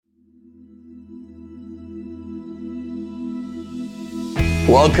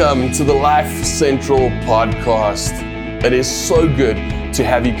Welcome to the Life Central podcast. It is so good to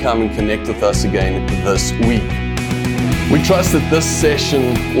have you come and connect with us again this week. We trust that this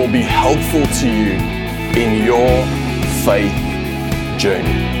session will be helpful to you in your faith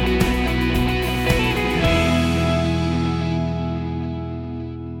journey.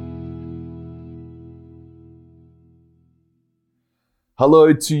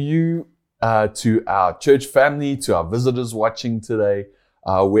 Hello to you, to our church family, to our visitors watching today.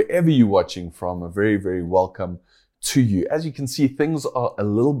 Wherever you're watching from, a very, very welcome to you. As you can see, things are a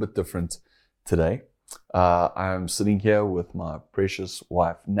little bit different today. I'm sitting here with my precious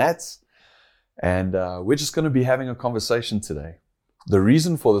wife, Nats, and we're just going to be having a conversation today. The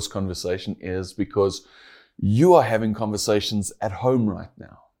reason for this conversation is because you are having conversations at home right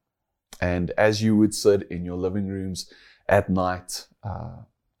now. And as you would sit in your living rooms at night,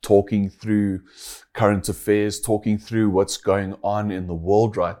 talking through current affairs, talking through what's going on in the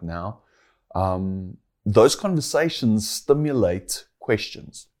world right now, those conversations stimulate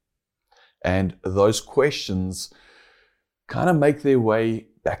questions. And those questions kind of make their way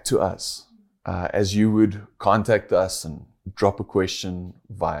back to us. As you would contact us and drop a question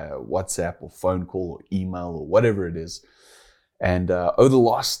via WhatsApp or phone call or email or whatever it is. And over the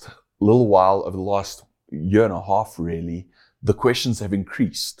last little while, over the last year and a half really, the questions have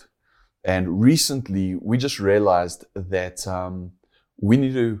increased. And recently, we just realized that we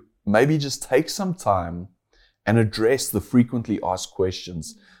need to maybe just take some time and address the frequently asked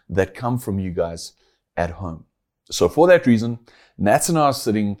questions that come from you guys at home. So for that reason, Nats and I are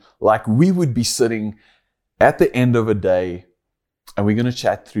sitting like we would be sitting at the end of a day, and we're going to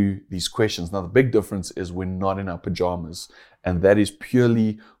chat through these questions. Now, the big difference is we're not in our pajamas, and that is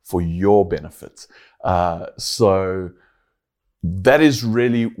purely for your benefit. So that is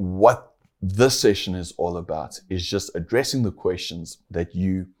really what this session is all about, is just addressing the questions that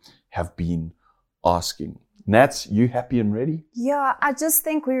you have been asking. Nats, you happy and ready? Yeah, I just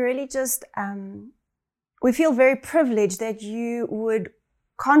think we really just, we feel very privileged that you would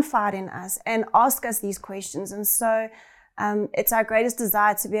confide in us and ask us these questions. And so it's our greatest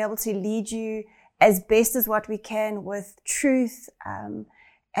desire to be able to lead you as best as what we can with truth.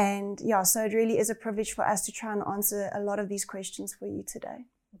 And yeah, so it really is a privilege for us to try and answer a lot of these questions for you today.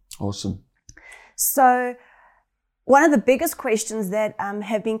 Awesome. So one of the biggest questions that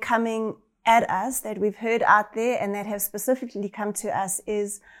have been coming at us, that we've heard out there and that have specifically come to us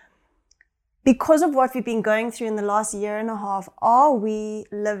is, because of what we've been going through in the last year and a half, are we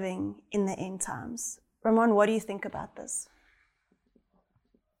living in the end times? Ramon, what do you think about this?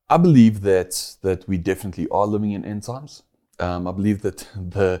 I believe that we definitely are living in end times. I believe that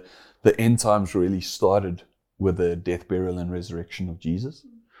the end times really started with the death, burial, and resurrection of Jesus.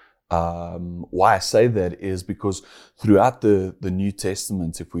 Why I say that is because throughout the New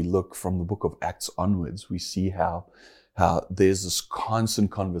Testament, if we look from the book of Acts onwards, we see how there's this constant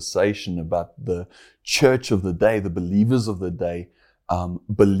conversation about the church of the day, the believers of the day,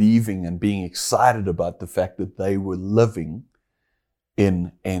 believing and being excited about the fact that they were living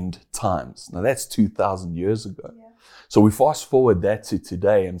in end times. Now that's 2,000 years ago. Yeah. So we fast forward that to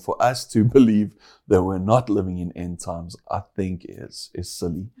today, and for us to believe that we're not living in end times, I think is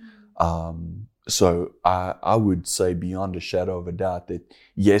silly. So I would say beyond a shadow of a doubt that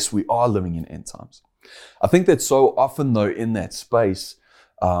yes, we are living in end times. I think that so often though in that space,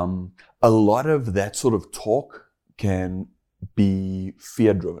 a lot of that sort of talk can be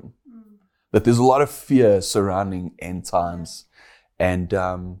fear driven. That there's a lot of fear surrounding end times. And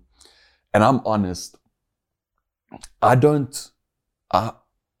I'm honest, I'm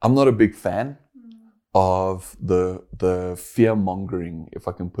not a big fan of the fear mongering, if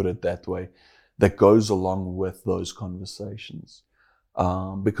I can put it that way, that goes along with those conversations.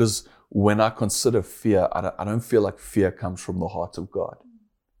 Because when I consider fear, I don't feel like fear comes from the heart of God.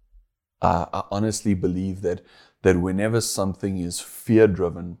 I honestly believe that whenever something is fear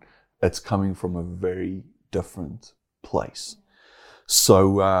driven, it's coming from a very different place.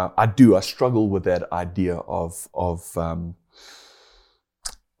 So I struggle with that idea of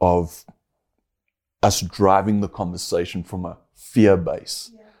us driving the conversation from a fear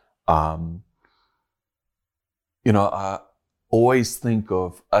base. Yeah. I always think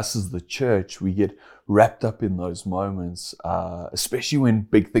of us as the church. We get wrapped up in those moments, especially when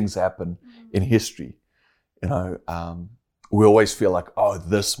big things happen in history. We always feel like, oh,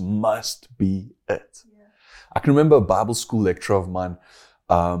 this must be it. Yeah. I can remember a Bible school lecturer of mine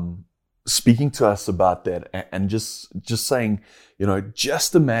speaking to us about that and just saying,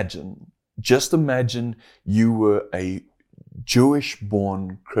 just imagine you were a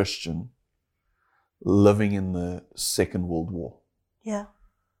Jewish-born Christian living in the Second World War. Yeah.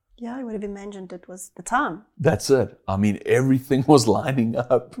 Yeah, I would have imagined it was the time. That's it. I mean, everything was lining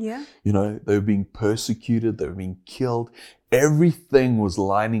up. Yeah. You know, they were being persecuted, they were being killed. Everything was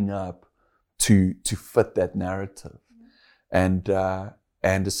lining up to fit that narrative. And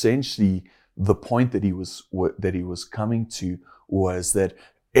essentially, the point that he was coming to was that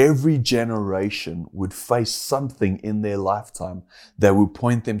every generation would face something in their lifetime that would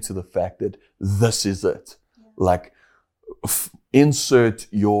point them to the fact that this is it. Yeah. Like, insert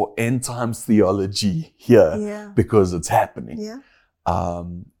your end times theology here because it's happening. Yeah.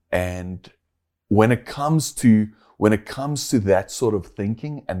 And when it comes to that sort of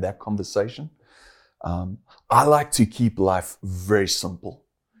thinking and that conversation, I like to keep life very simple.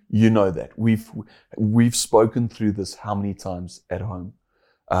 You know that. We've spoken through this how many times at home,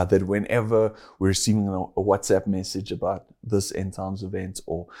 that whenever we're receiving a WhatsApp message about this end times event,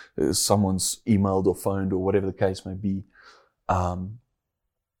 or someone's emailed or phoned or whatever the case may be,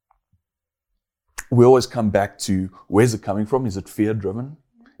 we always come back to, where's it coming from? Is it fear-driven?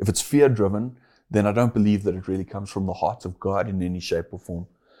 If it's fear-driven, then I don't believe that it really comes from the heart of God in any shape or form.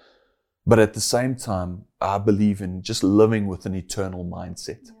 But at the same time, I believe in just living with an eternal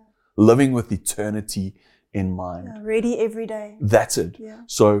mindset, living with eternity in mind. Yeah, ready every day. That's it. Yeah.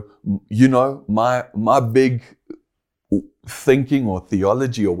 So, you know, my big thinking or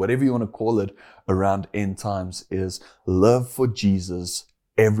theology or whatever you want to call it around end times is live for Jesus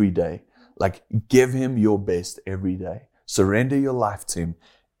every day. Like, give him your best every day. Surrender your life to him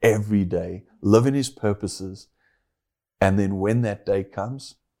every day. Live in his purposes. And then when that day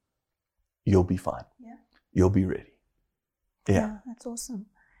comes, you'll be fine. Yeah. You'll be ready. Yeah. That's awesome.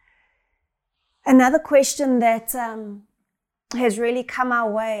 Another question that has really come our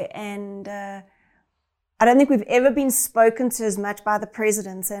way, and I don't think we've ever been spoken to as much by the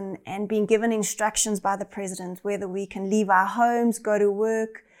president and been given instructions by the president, whether we can leave our homes, go to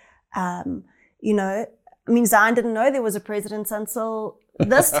work. You know, I mean, Zion didn't know there was a president until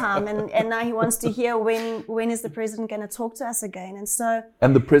this time, and now he wants to hear when is the president going to talk to us again.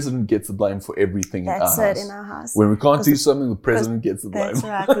 And the president gets the blame for everything in our house. That's it, in our house. When we can't do something, the president gets the blame. That's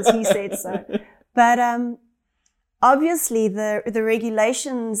right, because he said so. But obviously the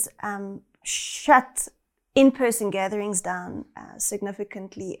regulations shut in-person gatherings down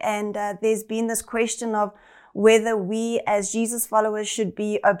significantly. And there's been this question of whether we as Jesus followers should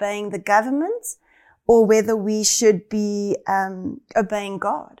be obeying the government or whether we should be obeying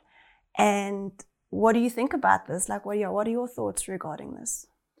God. And what do you think about this? Like, what are your thoughts regarding this?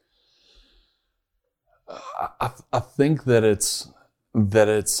 I think that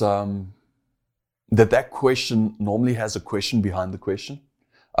that question normally has a question behind the question.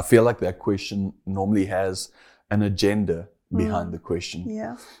 I feel like that question normally has an agenda behind the question.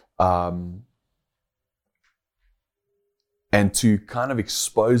 Yeah. And to kind of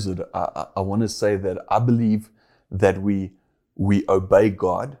expose it, I want to say that I believe that we obey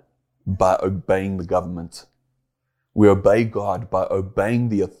God by obeying the government. We obey God by obeying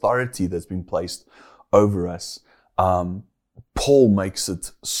the authority that's been placed over us. Paul makes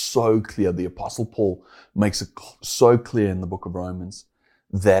it so clear, the Apostle Paul makes it so clear in the book of Romans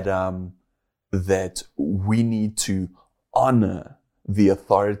that that we need to honor the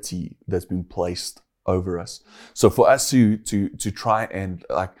authority that's been placed over us. So for us to try and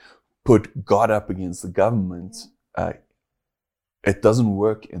like put God up against the government, it doesn't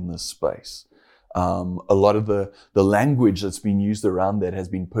work in this space. A lot of the language that's been used around that has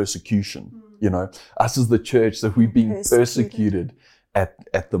been persecution. You know, us as the church, that we've been persecuted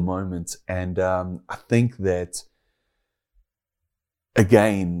at the moment. And I think that,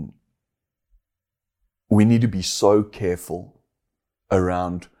 again, we need to be so careful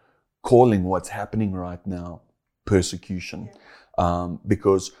around calling what's happening right now persecution.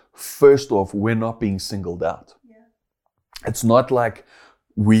 Because first off, we're not being singled out. It's not like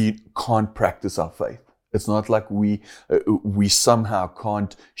we can't practice our faith. It's not like we somehow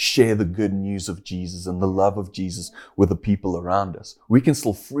can't share the good news of Jesus and the love of Jesus with the people around us. We can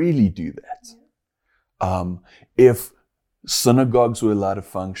still freely do that. If synagogues were allowed to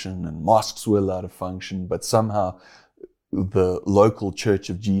function and mosques were allowed to function, but somehow the local Church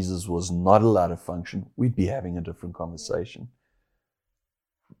of Jesus was not allowed to function, we'd be having a different conversation.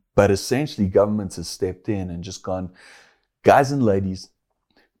 But essentially, government has stepped in and just gone, guys and ladies,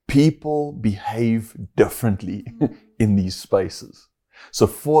 people behave differently in these spaces. So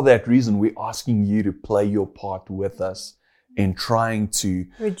for that reason, we're asking you to play your part with us in trying to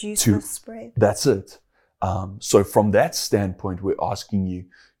reduce the spread. That's it. So from that standpoint, we're asking you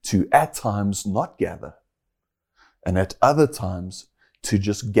to at times not gather, and at other times to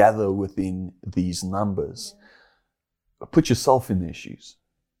just gather within these numbers. Put yourself in their shoes.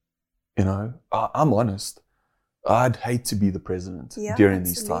 I'm honest. I'd hate to be the president Yeah, during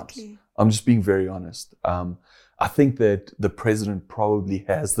these times. absolutely. I'm just being very honest. I think that the president probably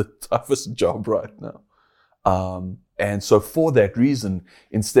has the toughest job right now. And so for that reason,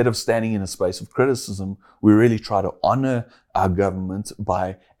 instead of standing in a space of criticism, we really try to honor our government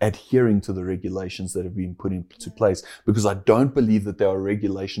by adhering to the regulations that have been put into place. Because I don't believe that there are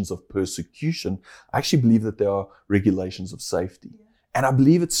regulations of persecution. I actually believe that there are regulations of safety. And I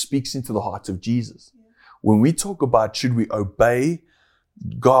believe it speaks into the heart of Jesus. When we talk about should we obey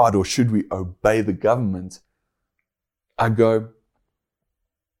God or should we obey the government, I go,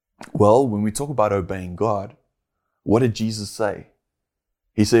 well, when we talk about obeying God, what did Jesus say?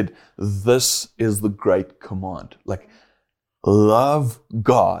 He said, this is the great command. Like, love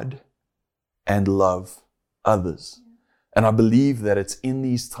God and love others. And I believe that it's in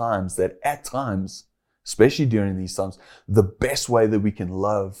these times that at times, especially during these times, the best way that we can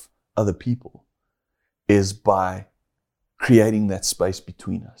love other people is by creating that space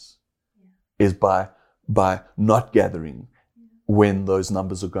between us, is by not gathering when those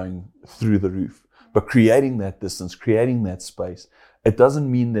numbers are going through the roof, but creating that distance, creating that space. It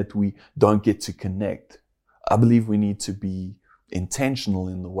doesn't mean that we don't get to connect. I believe we need to be intentional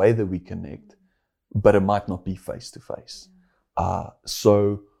in the way that we connect, but it might not be face to face.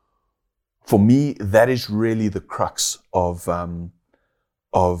 So for me, that is really the crux of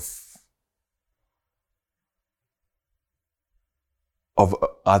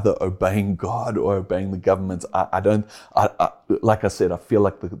either obeying God or obeying the government. Like I said, I feel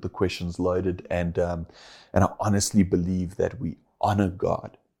like the question's loaded, and I honestly believe that we honor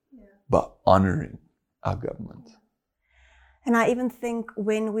God by honoring our government. And I even think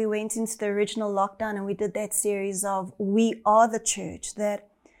when we went into the original lockdown and we did that series of We Are the Church, that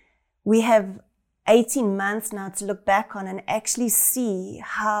we have 18 months now to look back on and actually see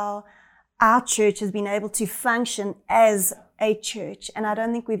how our church has been able to function as a church. And I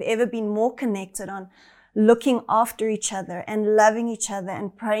don't think we've ever been more connected on looking after each other and loving each other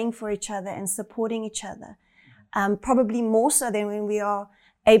and praying for each other and supporting each other. Probably more so than when we are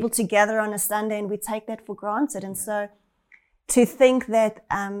able to gather on a Sunday and we take that for granted. And so to think that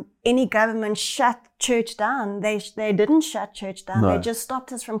any government shut church down, they didn't shut church down. No. They just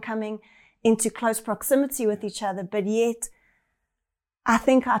stopped us from coming into close proximity with each other. But yet, I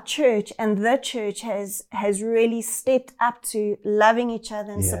think our church and the church has really stepped up to loving each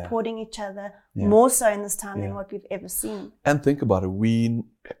other and supporting each other more so in this time than what we've ever seen. And think about it. We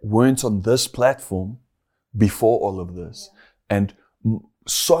weren't on this platform before all of this. And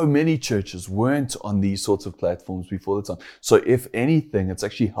so many churches weren't on these sorts of platforms before the time. So if anything, it's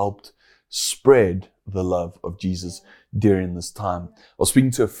actually helped spread the love of Jesus during this time. I was speaking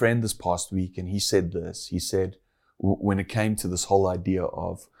to a friend this past week, and he said this. He said, when it came to this whole idea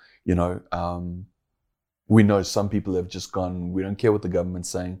of, we know some people have just gone, we don't care what the government's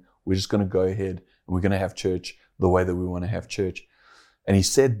saying. We're just going to go ahead and we're going to have church the way that we want to have church. And he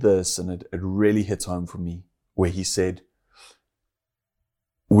said this, and it really hit home for me, where he said,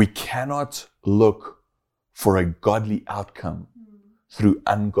 we cannot look for a godly outcome through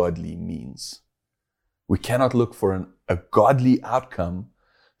ungodly means. We cannot look for a godly outcome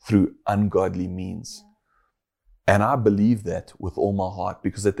through ungodly means. And I believe that with all my heart,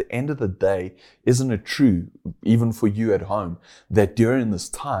 because at the end of the day, isn't it true, even for you at home, that during this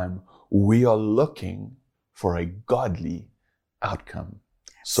time, we are looking for a godly outcome.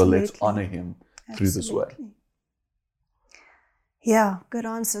 Absolutely. So let's honor him through this way. Yeah, good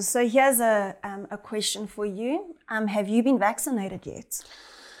answer. So here's a question for you. Have you been vaccinated yet?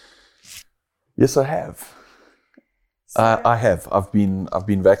 Yes, I have. I have. I've been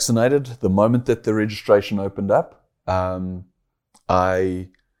vaccinated. The moment that the registration opened up, I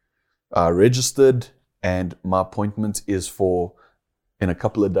registered, and my appointment is in a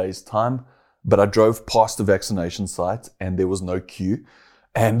couple of days' time. But I drove past the vaccination site, and there was no queue,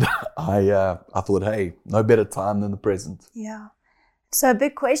 and I thought, hey, no better time than the present. Yeah. So a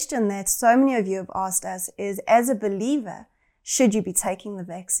big question that so many of you have asked us is, as a believer, should you be taking the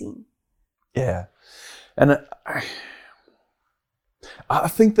vaccine? Yeah, and I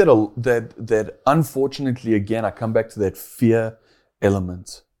think that unfortunately, again, I come back to that fear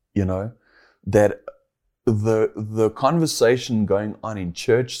element. That the conversation going on in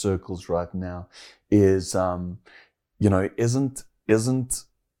church circles right now is, isn't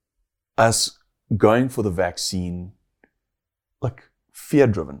us going for the vaccine like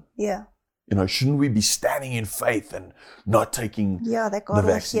fear-driven. Yeah. Shouldn't we be standing in faith and not taking that God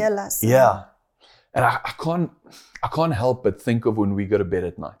will heal us. Yeah. And I can't help but think of when we go to bed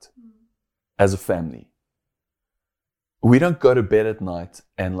at night as a family. We don't go to bed at night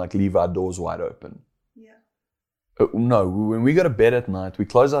and like leave our doors wide open. Yeah. No, when we go to bed at night, we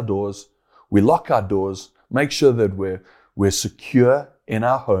close our doors, we lock our doors, make sure that we're secure in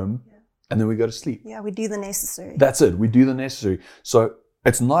our home, and then we go to sleep. Yeah, we do the necessary. That's it. We do the necessary. So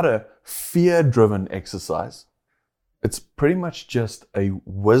it's not a fear-driven exercise. It's pretty much just a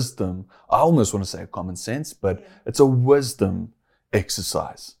wisdom. I almost want to say a common sense, but it's a wisdom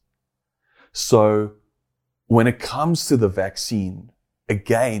exercise. So when it comes to the vaccine,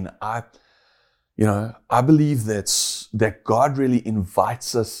 again, I believe that God really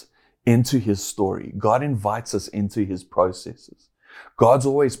invites us into his story. God invites us into his processes. God's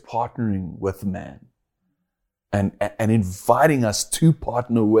always partnering with man and inviting us to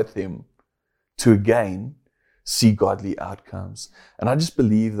partner with him to again see godly outcomes. And I just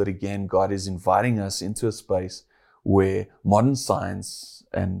believe that again, God is inviting us into a space where modern science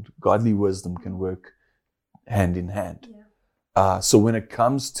and godly wisdom can work hand in hand. Yeah. So when it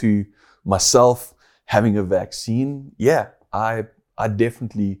comes to myself having a vaccine, I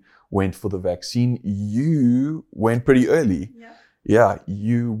definitely went for the vaccine. You went pretty early. Yeah,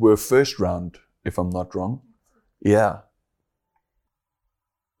 you were first round, if I'm not wrong. Yeah.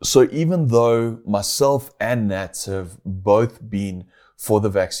 So even though myself and Nats have both been for the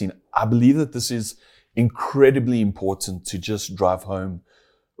vaccine, I believe that this is incredibly important to just drive home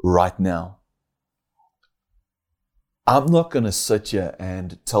right now. I'm not going to sit here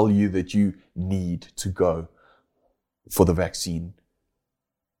and tell you that you need to go for the vaccine.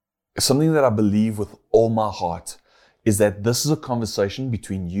 Something that I believe with all my heart is that this is a conversation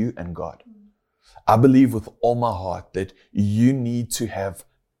between you and God. I believe with all my heart that you need to have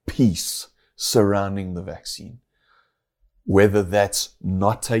peace surrounding the vaccine, whether that's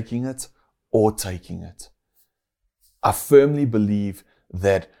not taking it or taking it. I firmly believe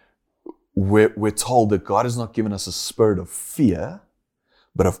that we're told that God has not given us a spirit of fear,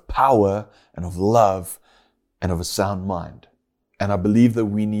 but of power and of love and of a sound mind. And I believe that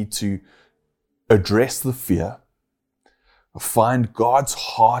we need to address the fear, find God's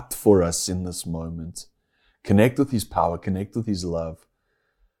heart for us in this moment, connect with his power, connect with his love,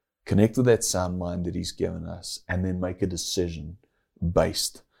 connect with that sound mind that he's given us, and then make a decision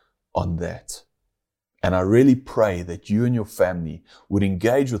based on that. And I really pray that you and your family would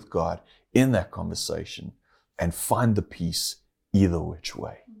engage with God in that conversation and find the peace either which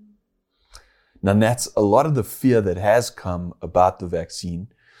way. Now, that's a lot of the fear that has come about the vaccine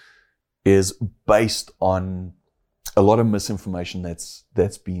is based on a lot of misinformation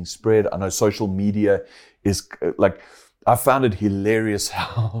that's being spread. I know social media is like, I found it hilarious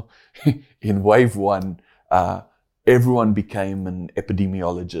how in wave one, everyone became an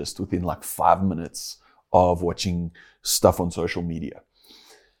epidemiologist within like 5 minutes of watching stuff on social media.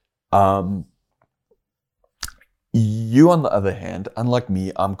 You, on the other hand, unlike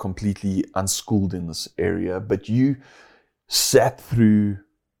me, I'm completely unschooled in this area, but you sat through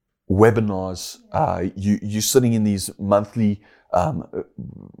webinars, you're sitting in these monthly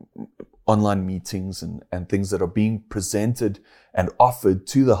online meetings and things that are being presented and offered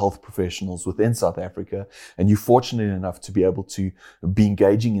to the health professionals within South Africa, and you're fortunate enough to be able to be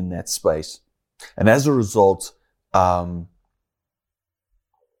engaging in that space. And as a result,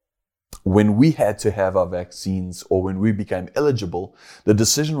 when we had to have our vaccines or when we became eligible, the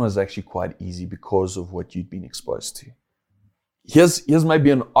decision was actually quite easy because of what you'd been exposed to. Here's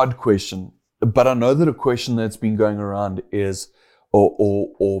maybe an odd question, but I know that a question that's been going around is,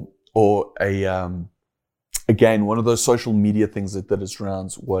 again, one of those social media things that is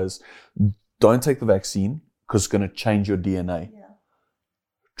around was, don't take the vaccine because it's going to change your DNA. Yeah.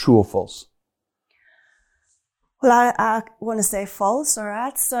 True or false? Well, I want to say false, all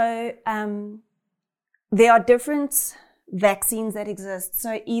right? So there are different vaccines that exist.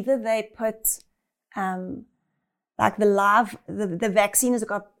 So either they put like the vaccine has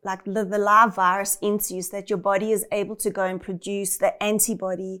got like the live virus into you so that your body is able to go and produce the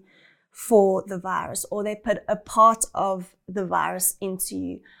antibody for the virus, or they put a part of the virus into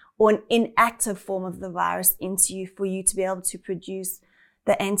you or an inactive form of the virus into you for you to be able to produce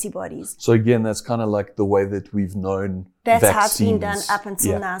the antibodies. So again, that's kind of like the way that we've known that's vaccines. How it's been done up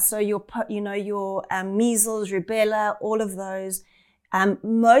until now. So your measles, rubella, all of those,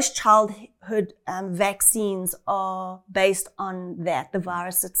 most childhood vaccines are based on that, the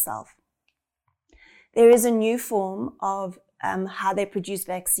virus itself. There is a new form of how they produce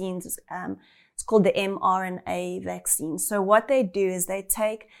vaccines. It's called the mRNA vaccine. So what they do is they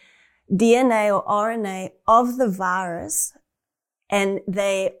take DNA or RNA of the virus and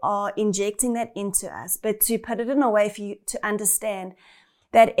they are injecting that into us. But to put it in a way for you to understand,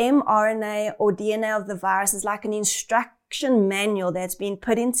 that mRNA or DNA of the virus is like an instruction manual that's been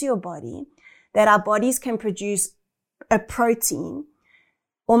put into your body, that our bodies can produce a protein,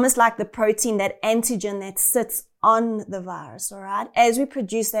 almost like the protein, that antigen that sits on the virus, all right? As we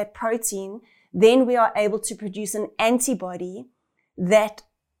produce that protein, then we are able to produce an antibody that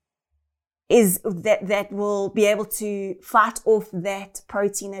will be able to fight off that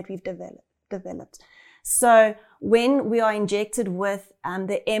protein that we've developed. So when we are injected with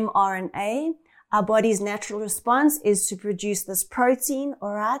the mRNA, our body's natural response is to produce this protein,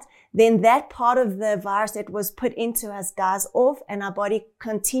 all right? Then that part of the virus that was put into us dies off, and our body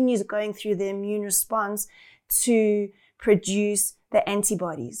continues going through the immune response to produce the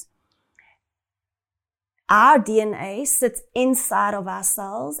antibodies. Our DNA sits inside of our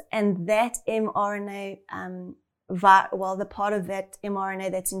cells, and that mRNA, the part of that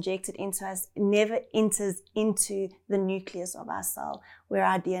mRNA that's injected into us never enters into the nucleus of our cell where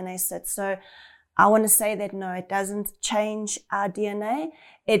our DNA sits. So I want to say that no, it doesn't change our DNA.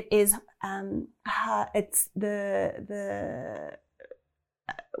 It is, it's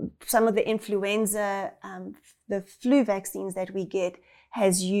some of the influenza, the flu vaccines that we get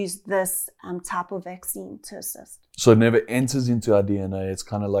has used this type of vaccine to assist. So it never enters into our DNA. It's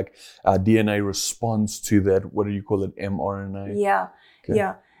kind of like our DNA responds to that, what do you call it, mRNA? Yeah, okay.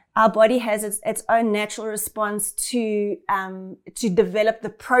 Yeah. Our body has its own natural response to develop the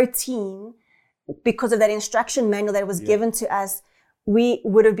protein. Because of that instruction manual that was given to us, we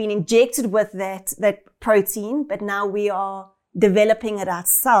would have been injected with that protein, but now we are developing it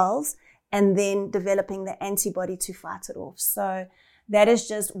ourselves and then developing the antibody to fight it off. So that is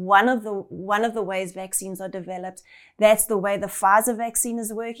just one of the ways vaccines are developed. That's the way the Pfizer vaccine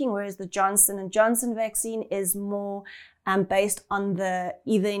is working, whereas the Johnson & Johnson vaccine is more based on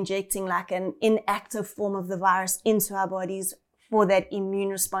either injecting like an inactive form of the virus into our bodies for that immune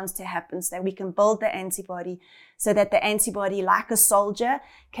response to happen, so that we can build the antibody, so that the antibody, like a soldier,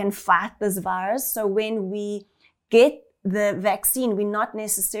 can fight this virus. So when we get the vaccine, we're not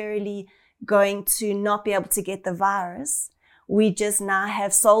necessarily going to not be able to get the virus. We just now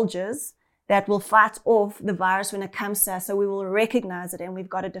have soldiers that will fight off the virus when it comes to us. So we will recognize it and we've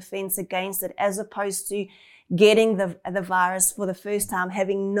got a defense against it, as opposed to getting the virus for the first time,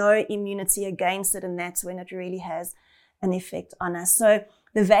 having no immunity against it, and that's when it really has an effect on us. So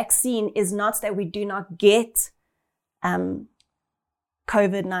the vaccine is not that we do not get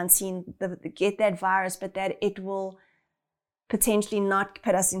COVID-19, get that virus, but that it will potentially not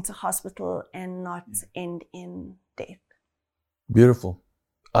put us into hospital and not end in death. Beautiful.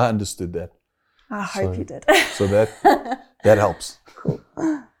 I understood that. I hope you did. So that helps. Cool.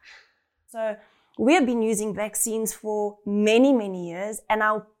 So we have been using vaccines for many, many years, and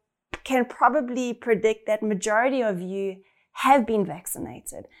I can probably predict that majority of you have been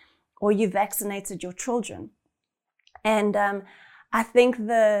vaccinated, or you vaccinated your children. And I think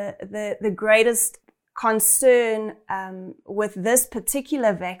the greatest concern with this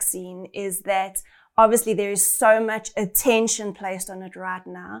particular vaccine is that obviously there is so much attention placed on it right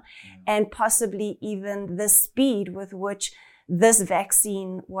now, and possibly even the speed with which this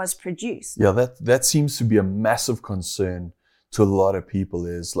vaccine was produced. Yeah, that seems to be a massive concern to a lot of people,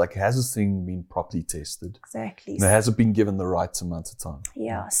 is like, has this thing been properly tested? Exactly. And has it been given the right amount of time?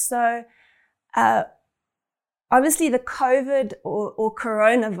 Yeah. So obviously the COVID or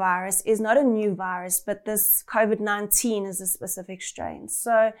coronavirus is not a new virus, but this COVID-19 is a specific strain.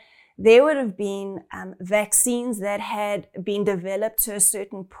 So there would have been vaccines that had been developed to a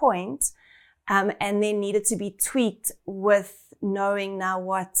certain point, and then needed to be tweaked with knowing now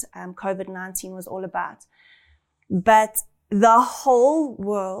what COVID-19 was all about. But the whole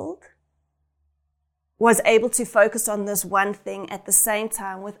world was able to focus on this one thing at the same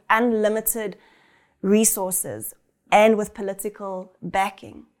time, with unlimited resources and with political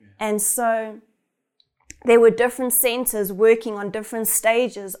backing. And so there were different centers working on different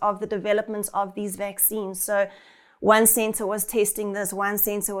stages of the development of these vaccines. So one center was testing this, one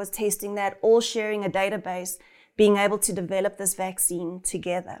center was testing that, all sharing a database, being able to develop this vaccine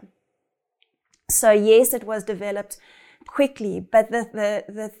together. So yes, it was developed quickly, but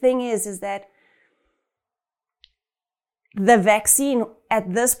the thing is that the vaccine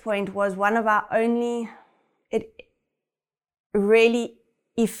at this point was one of our only really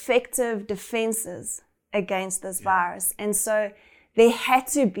effective defenses against this virus. And so there had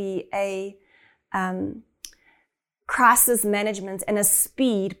to be a crisis management and a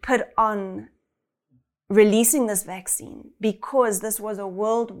speed put on releasing this vaccine, because this was a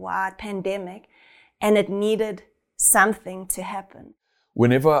worldwide pandemic and it needed something to happen.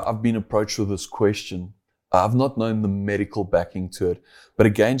 Whenever I've been approached with this question, I've not known the medical backing to it. But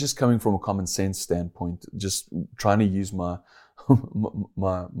again, just coming from a common sense standpoint, just trying to use my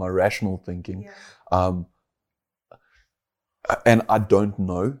my rational thinking. And I don't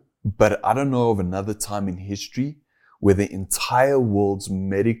know, but I don't know of another time in history where the entire world's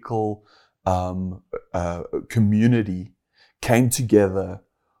medical community came together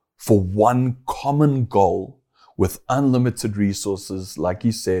for one common goal with unlimited resources, like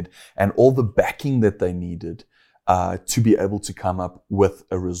you said, and all the backing that they needed to be able to come up with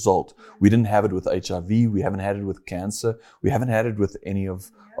a result. We didn't have it with HIV. We haven't had it with cancer. We haven't had it with any of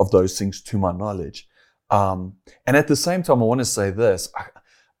those things, to my knowledge. And at the same time, I want to say this.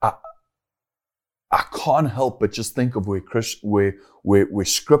 I can't help but just think of where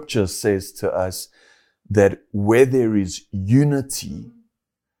Scripture says to us that where there is unity,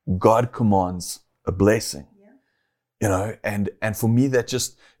 God commands a blessing. You know, and for me, that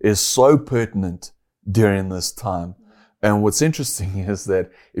just is so pertinent during this time. And what's interesting is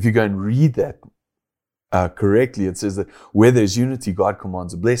that if you go and read that correctly, it says that where there's unity, God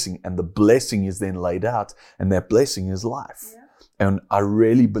commands a blessing, and the blessing is then laid out, and that blessing is life. And I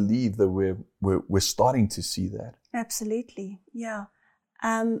really believe that we're starting to see that. Absolutely, yeah.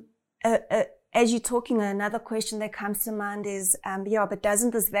 As you're talking, another question that comes to mind is, but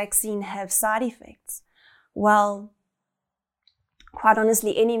doesn't this vaccine have side effects? Well, quite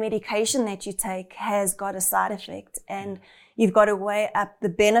honestly, any medication that you take has got a side effect, and you've got to weigh up the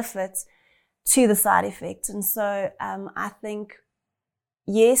benefits to the side effects. And so I think,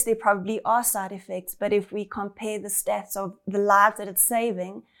 yes, there probably are side effects, but if we compare the stats of the lives that it's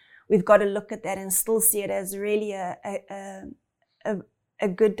saving, we've got to look at that and still see it as really a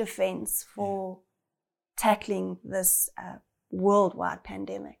good defense for tackling this worldwide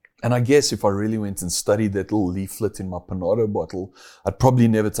pandemic. And I guess if I really went and studied that little leaflet in my Panado bottle, I'd probably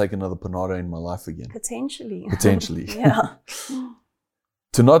never take another Panado in my life again. Potentially. Yeah.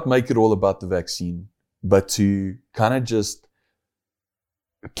 To not make it all about the vaccine, but to kind of just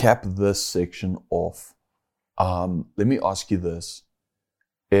cap this section off. Let me ask you this.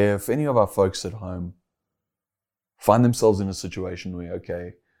 If any of our folks at home find themselves in a situation where,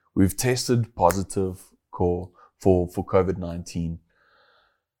 okay, we've tested positive for COVID-19,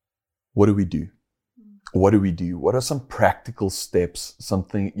 what do we do? What do we do? What are some practical steps?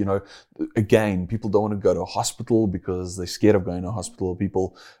 Something, again, people don't want to go to a hospital because they're scared of going to a hospital.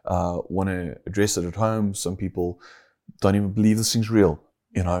 People want to address it at home. Some people don't even believe this thing's real.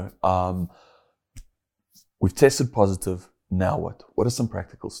 We've tested positive. Now what? What are some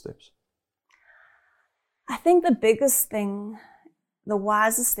practical steps? I think the biggest thing, the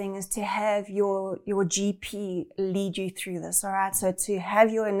wisest thing, is to have your GP lead you through this, all right? So to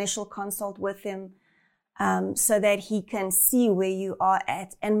have your initial consult with him so that he can see where you are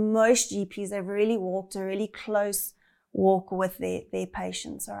at. And most GPs have really walked a really close walk with their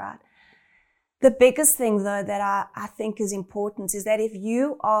patients, all right? The biggest thing, though, that I think is important is that if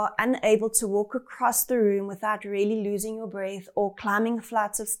you are unable to walk across the room without really losing your breath, or climbing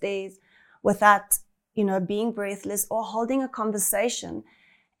flights of stairs without being breathless, or holding a conversation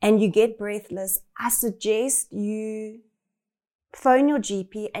and you get breathless, I suggest you phone your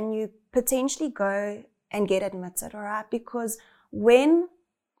GP and you potentially go and get admitted, all right? Because when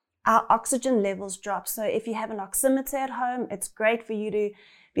our oxygen levels drop, so if you have an oximeter at home, it's great for you to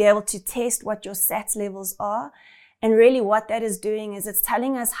be able to test what your SATs levels are. And really what that is doing is it's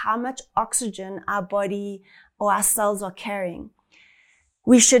telling us how much oxygen our body or our cells are carrying.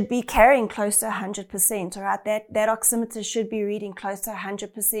 We should be carrying close to 100%, all right? That oximeter should be reading close to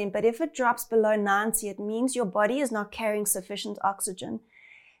 100%. But if it drops below 90, it means your body is not carrying sufficient oxygen.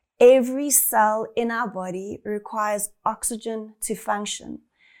 Every cell in our body requires oxygen to function.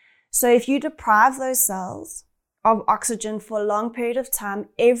 So if you deprive those cells of oxygen for a long period of time,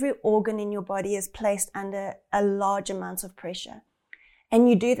 every organ in your body is placed under a large amount of pressure. And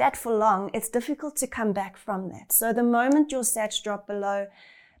you do that for long, it's difficult to come back from that. So the moment your SATs drop below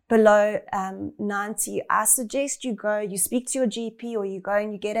 90, I suggest you speak to your GP, or you go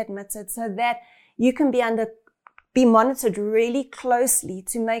and you get admitted so that you can be monitored really closely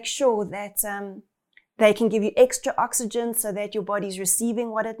to make sure that they can give you extra oxygen so that your body's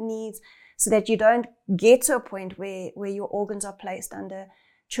receiving what it needs, so that you don't get to a point where your organs are placed under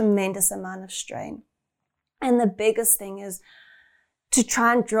tremendous amount of strain. And the biggest thing is to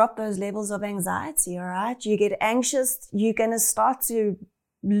try and drop those levels of anxiety, all right? You get anxious, you're going to start to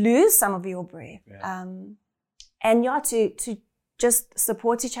lose some of your breath. To just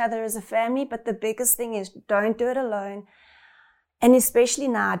support each other as a family. But the biggest thing is don't do it alone. And especially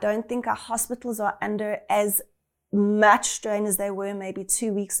now, I don't think our hospitals are under as much strain as they were maybe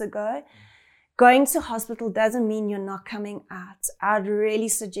 2 weeks ago. going to hospital doesn't mean you're not coming out. I'd really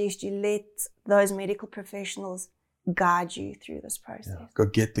suggest you let those medical professionals guide you through this process. Yeah. Go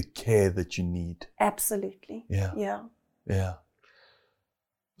get the care that you need. Absolutely. Yeah.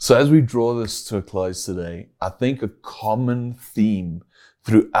 So as we draw this to a close today, I think a common theme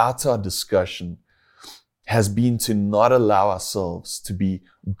throughout our discussion has been to not allow ourselves to be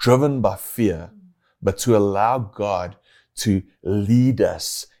driven by fear, but to allow God to lead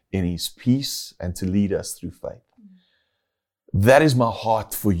us in His peace and to lead us through faith. That is my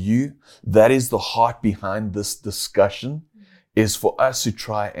heart for you. That is the heart behind this discussion, is for us to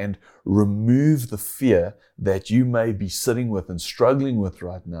try and remove the fear that you may be sitting with and struggling with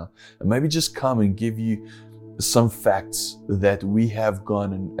right now, and maybe just come and give you some facts that we have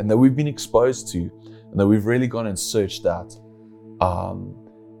gone and that we've been exposed to and that we've really gone and searched out,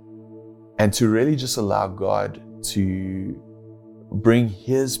 and to really just allow God to bring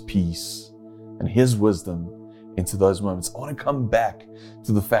His peace and His wisdom into those moments. I want to come back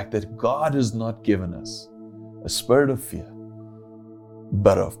to the fact that God has not given us a spirit of fear,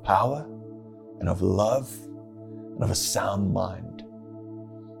 but of power and of love and of a sound mind.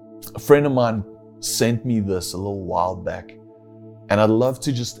 A friend of mine sent me this a little while back, and I'd love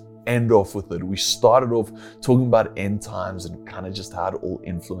to just end off with it. We started off talking about end times and kind of just how it all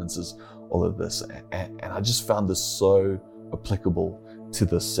influences all of this. And I just found this so applicable to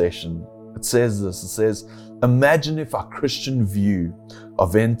this session. It says this, it says, imagine if our Christian view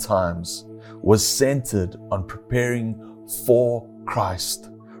of end times was centered on preparing for Christ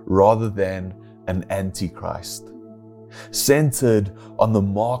rather than an antichrist, centered on the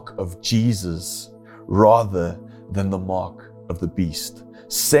mark of Jesus rather than the mark of the beast,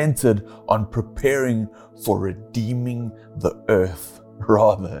 centered on preparing for redeeming the earth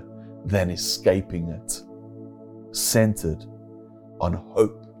rather than escaping it, centered on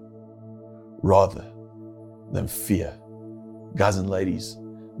hope rather than fear. Guys and ladies,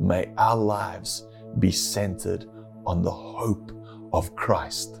 may our lives be centered on the hope of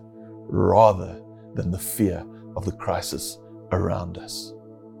Christ rather than the fear of the crisis around us.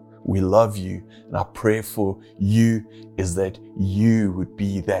 We love you, and our prayer for you is that you would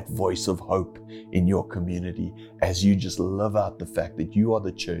be that voice of hope in your community as you just live out the fact that you are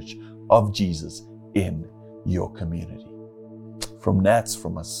the church of Jesus in your community. From Nats,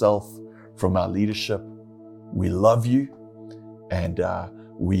 from myself, from our leadership, we love you, and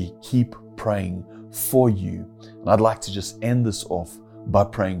we keep praying for you. And I'd like to just end this off by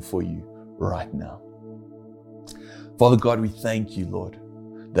praying for you right now. Father God, we thank you, Lord,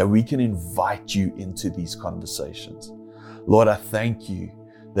 that we can invite you into these conversations. Lord, I thank you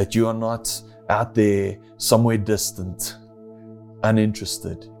that you are not out there somewhere distant,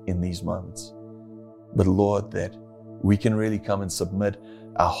 uninterested in these moments. But Lord, that we can really come and submit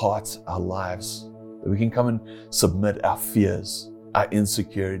our hearts, our lives, that we can come and submit our fears, our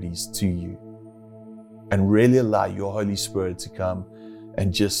insecurities to you, and really allow your Holy Spirit to come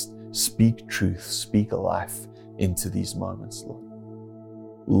and just speak truth, speak life into these moments, Lord.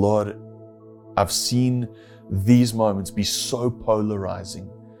 Lord, I've seen these moments be so polarizing,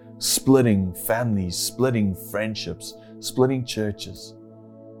 splitting families, splitting friendships, splitting churches.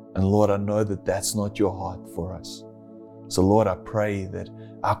 And Lord, I know that that's not your heart for us. So Lord, I pray that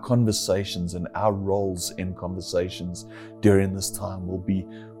our conversations and our roles in conversations during this time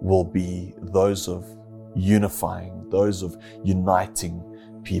will be those of unifying, those of uniting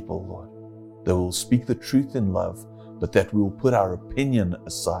people, Lord. That we'll speak the truth in love, but that we will put our opinion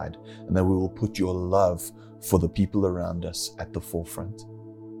aside and that we will put your love for the people around us at the forefront.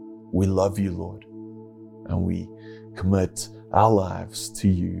 We love you, Lord, and we commit our lives to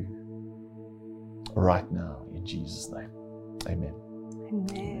you right now in Jesus' name. Amen.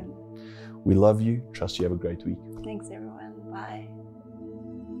 Amen. We love you. Trust you have a great week. Thanks, everyone. Bye.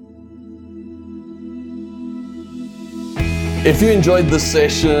 If you enjoyed this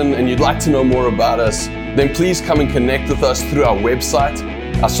session and you'd like to know more about us, then please come and connect with us through our website,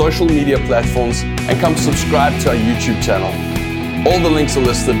 our social media platforms, and come subscribe to our YouTube channel. All the links are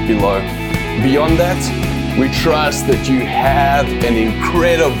listed below. Beyond that, we trust that you have an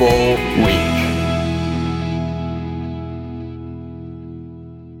incredible week.